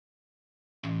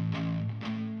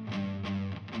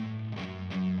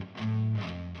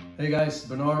Hey guys,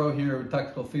 Bernardo here with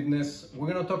Tactical Fitness.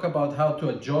 We're going to talk about how to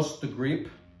adjust the grip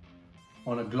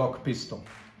on a Glock pistol.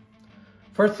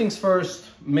 First things first,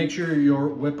 make sure your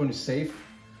weapon is safe.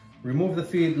 Remove the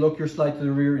feed, lock your slide to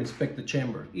the rear, inspect the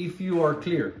chamber. If you are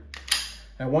clear,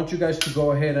 I want you guys to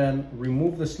go ahead and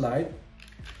remove the slide.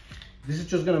 This is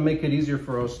just going to make it easier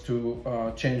for us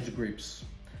to change the grips.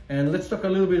 And let's talk a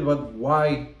little bit about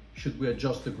why should we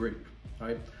adjust the grip,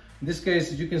 right? In this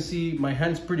case, as you can see, my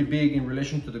hand's pretty big in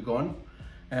relation to the gun,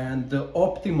 and the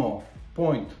optimal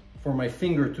point for my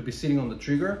finger to be sitting on the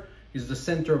trigger is the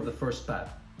center of the first pad.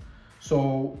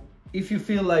 So if you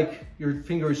feel like your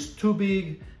finger is too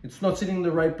big, it's not sitting in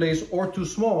the right place, or too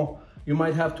small, you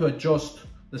might have to adjust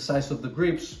the size of the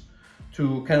grips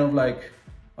to kind of like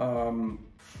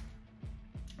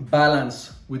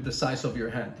balance with the size of your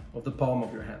hand, of the palm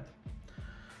of your hand.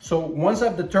 So once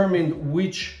I've determined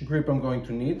which grip I'm going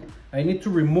to need, I need to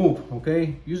remove,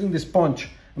 okay? Using this punch,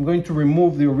 I'm going to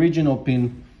remove the original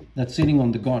pin that's sitting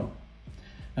on the gun.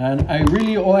 And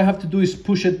all I have to do is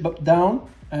push it down,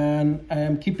 and I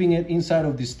am keeping it inside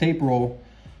of this tape roll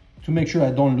to make sure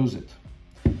I don't lose it.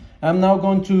 I'm now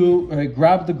going to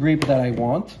grab the grip that I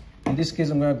want. In this case,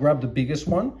 I'm going to grab the biggest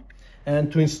one.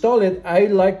 And to install it, I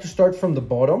like to start from the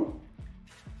bottom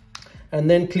and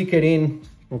then click it in,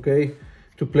 okay,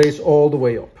 to place all the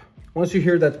way up. Once you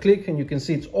hear that click and you can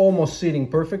see it's almost sitting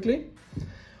perfectly,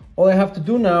 all I have to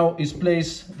do now is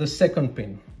place the second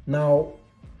pin. Now,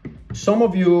 some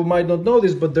of you might not know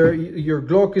this, but your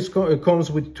Glock comes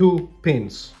with two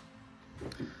pins.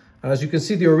 As you can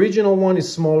see, the original one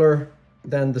is smaller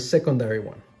than the secondary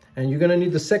one. And you're gonna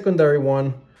need the secondary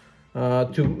one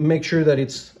to make sure that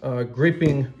it's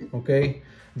gripping, okay,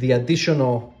 the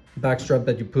additional backstrap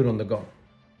that you put on the gun.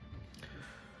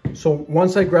 So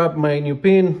once I grab my new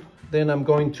pin, then I'm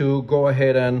going to go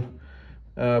ahead and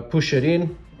push it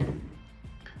in.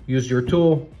 Use your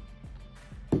tool.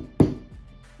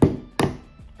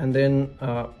 And then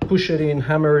push it in,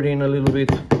 hammer it in a little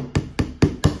bit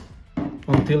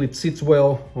until it sits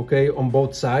well, okay, on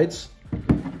both sides,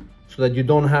 so that you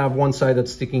don't have one side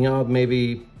that's sticking out,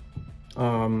 maybe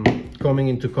coming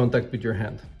into contact with your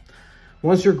hand.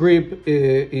 Once your grip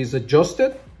is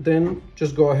adjusted, then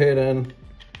just go ahead and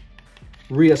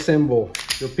reassemble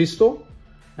your pistol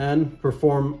and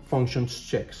perform functions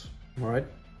checks. All right,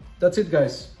 that's it,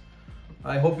 guys.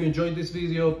 I hope you enjoyed this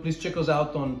video. Please check us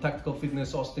out on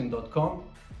tacticalfitnessaustin.com,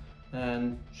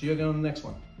 and see you again on the next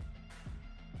one.